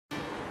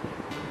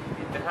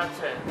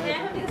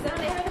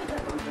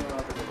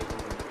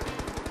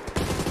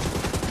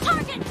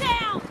Target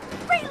down!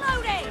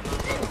 Reloading!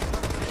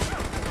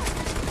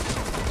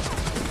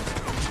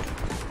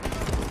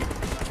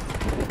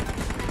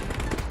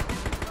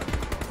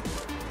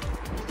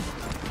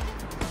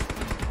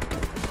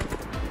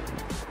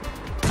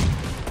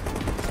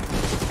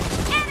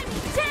 Enemy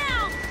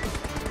down!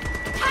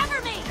 Cover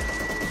me!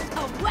 A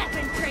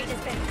weapon crate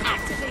has been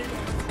activated!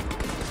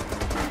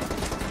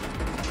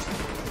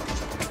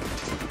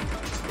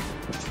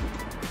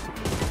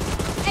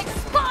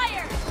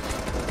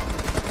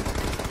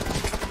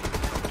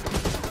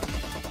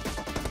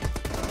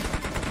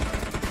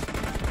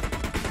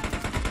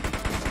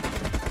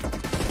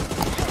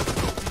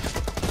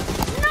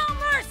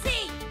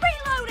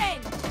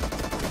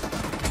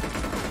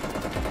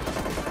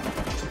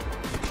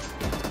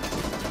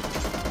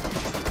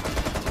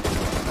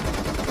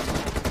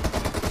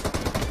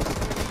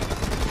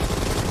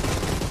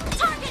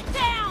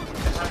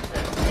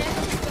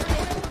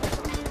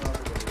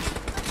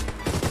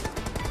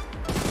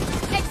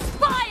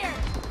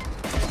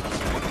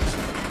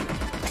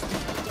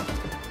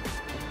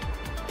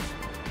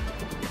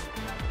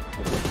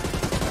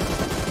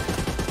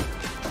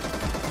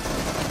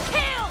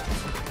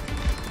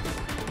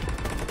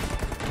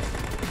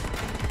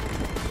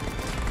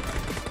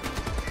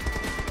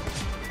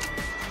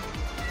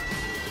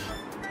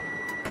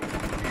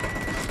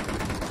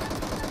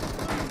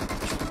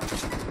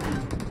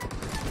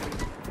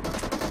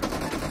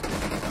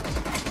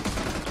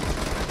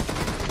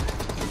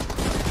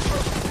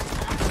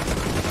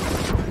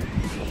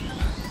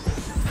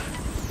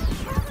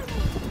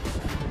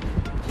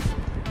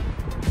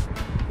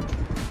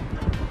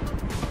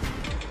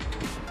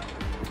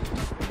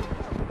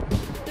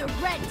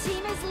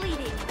 Team is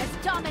leading as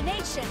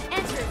domination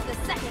enters the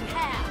second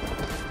half.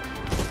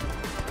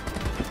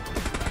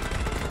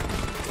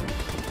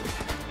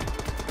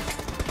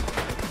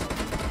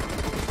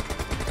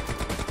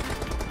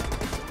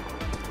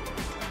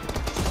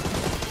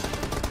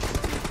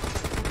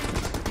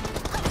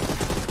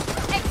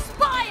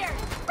 Expired!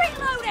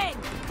 Reloading!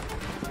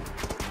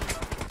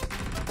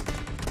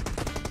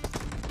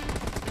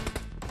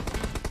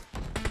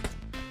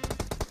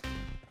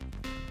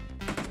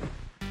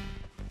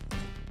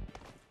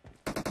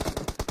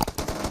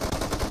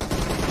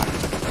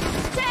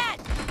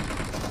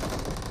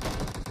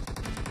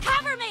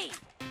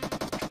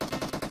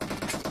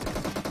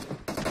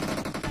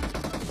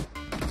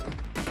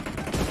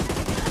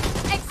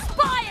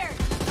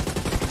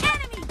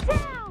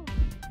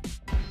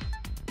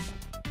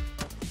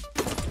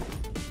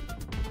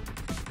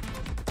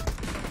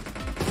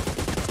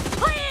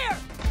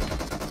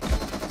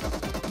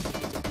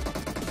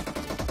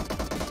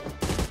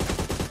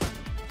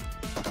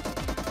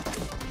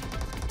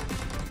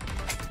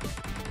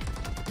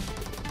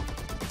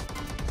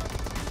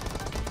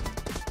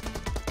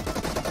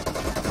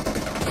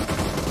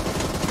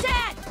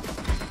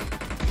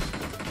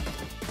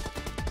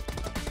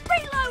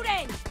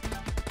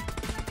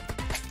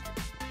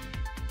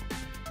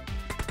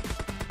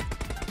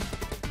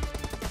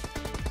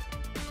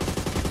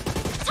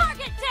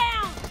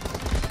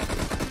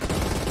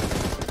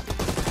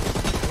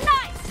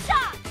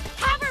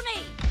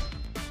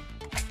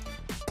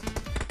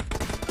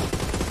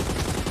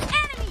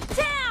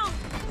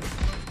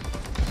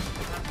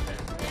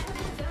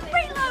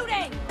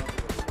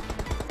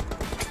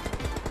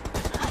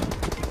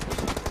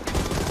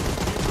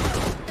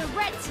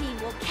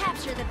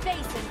 Capture the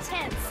base in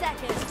 10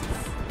 seconds.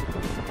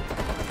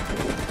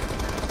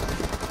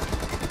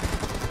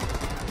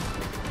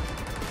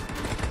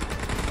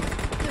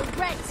 The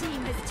red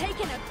team has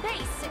taken a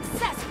base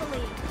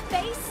successfully.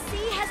 Base C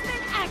has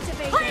been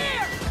activated.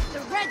 Clear!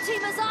 The red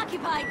team has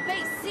occupied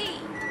base C.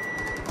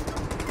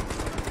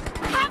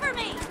 Cover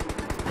me!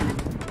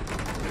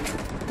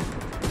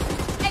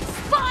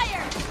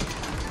 Expired!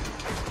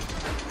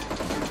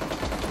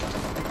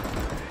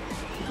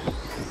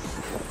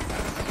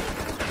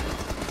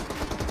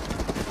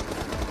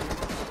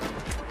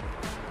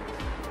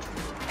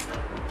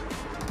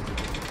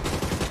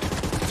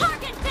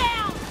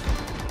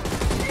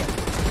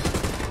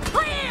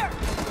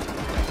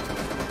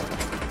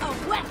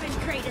 Weapon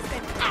crate has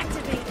been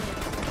activated!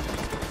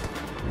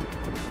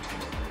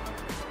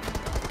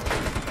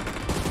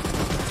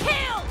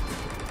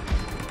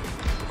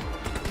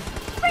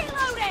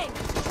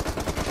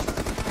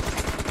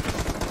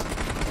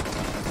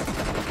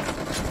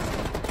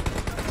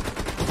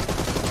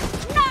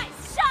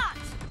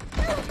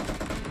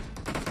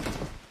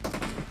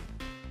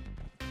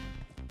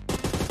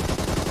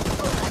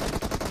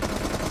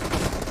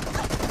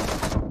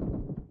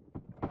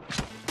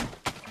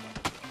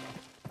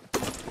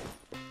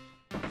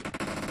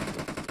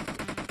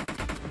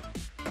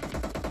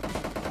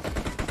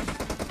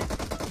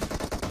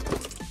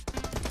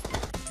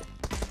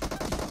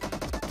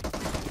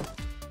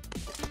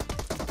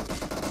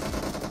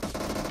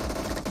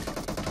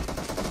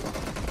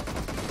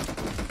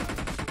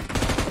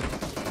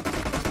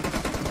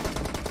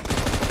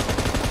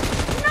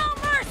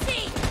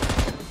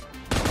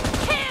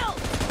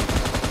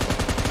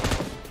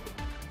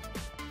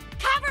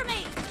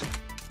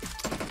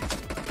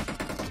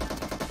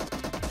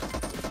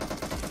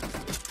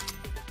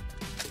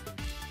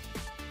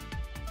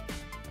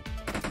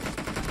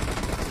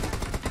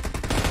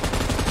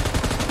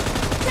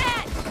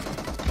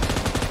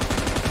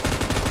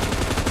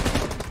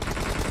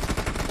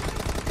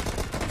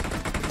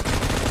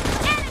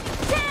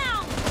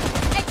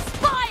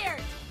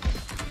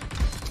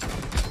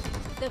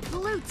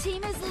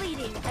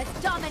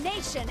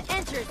 Domination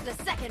enters the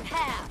second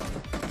half.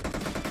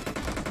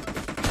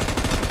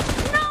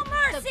 No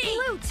mercy! The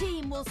blue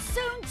team will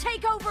soon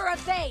take over a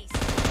base.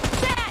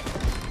 Set!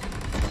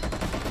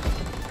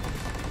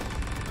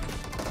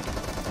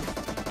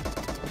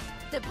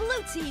 The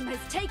blue team has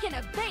taken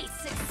a base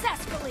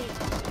successfully.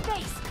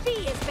 Base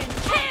B has been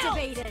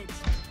activated.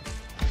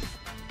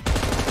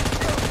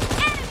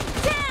 Enemy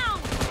down!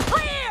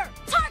 Clear!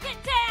 Target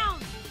down!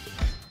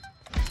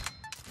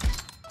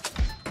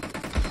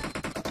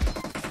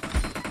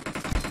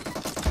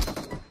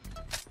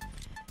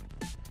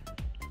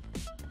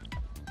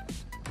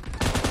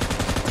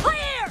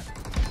 Clear!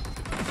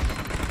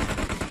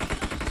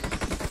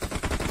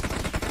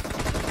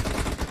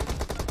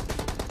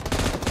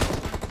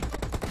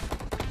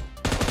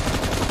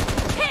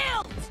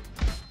 Killed!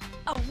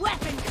 A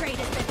weapon crate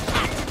has been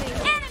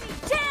activated. Enemy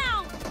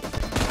down!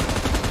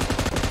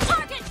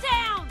 Target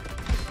down!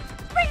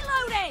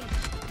 Reloading!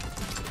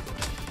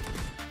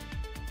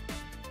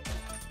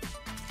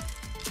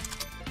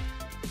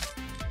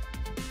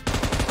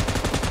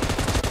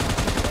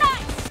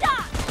 Nice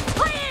shot!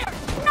 Clear!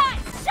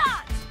 Nice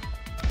shot!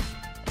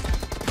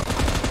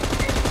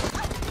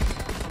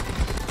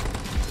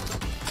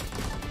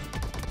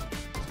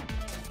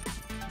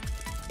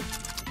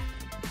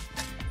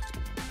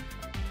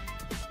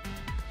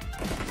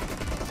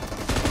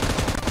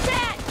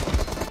 Dead!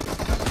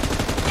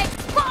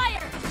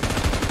 Expired!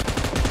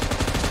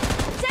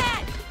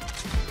 Dead!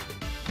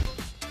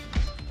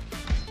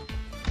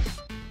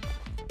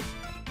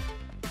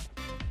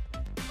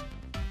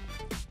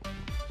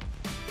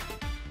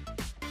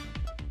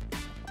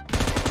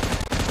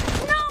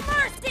 No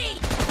mercy!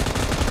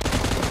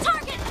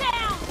 Target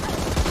down!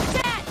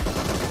 Dead!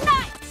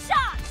 Nice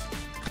shot!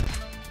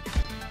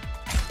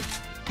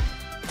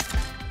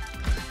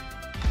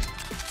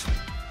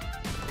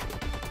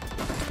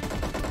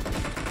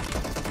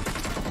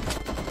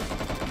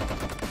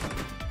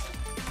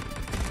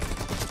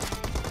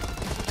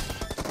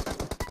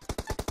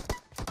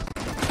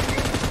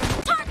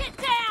 Target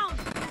down!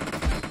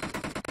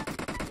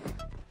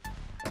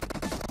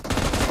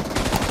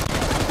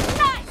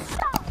 Nice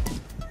shot!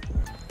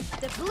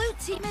 The blue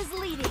team is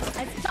leading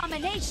as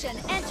domination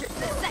enters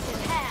the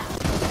second half.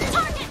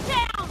 Target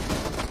down!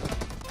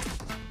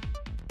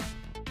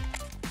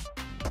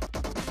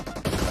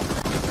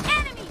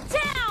 Enemy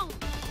down!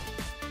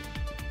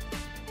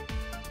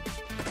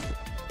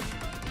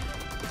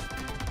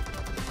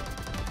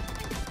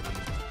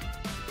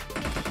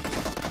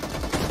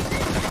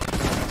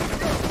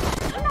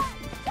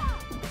 Nice shot!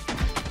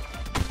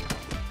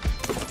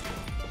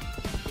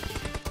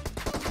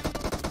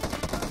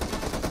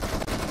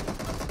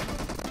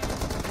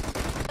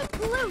 The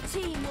blue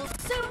team will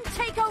soon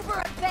take over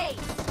a base.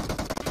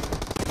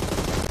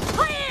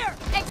 Clear!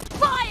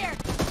 Expired!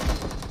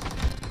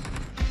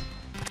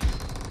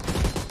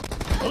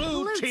 The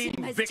Blue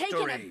team has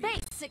taken a victory.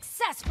 base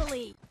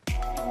successfully.